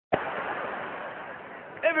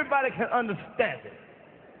everybody can understand it.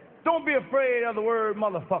 Don't be afraid of the word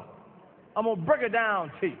motherfucker. I'm going to break it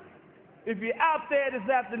down to you. If you're out there this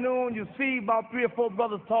afternoon, you see about 3 or 4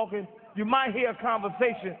 brothers talking, you might hear a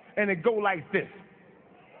conversation and it go like this.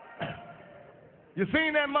 You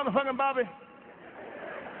seen that motherfucking Bobby?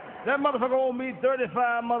 That motherfucker owed me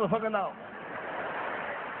 35 motherfucking dollars.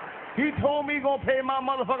 He told me he gonna pay my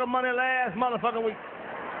motherfucking money last motherfucking week.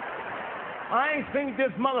 I ain't seen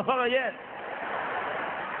this motherfucker yet.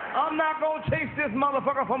 I'm not gonna chase this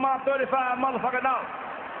motherfucker for my 35 motherfucking dollars.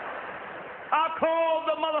 I called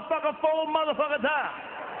the motherfucker 4 motherfucking times,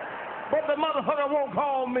 but the motherfucker won't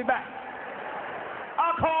call me back.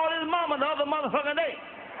 I called his mama the other motherfucking day.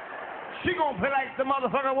 She gonna play like the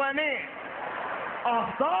motherfucker went in.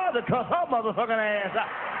 I started to cuss her motherfucking ass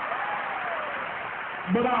out.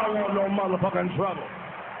 But I don't want no motherfucking trouble.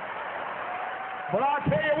 But I'll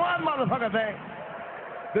tell you one motherfucking thing.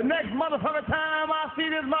 The next motherfucking time I see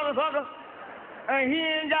this motherfucker and he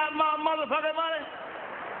ain't got my motherfucking money,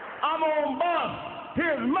 I'm gonna bust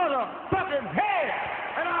his motherfucking head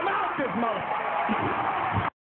and I'm out this motherfucker.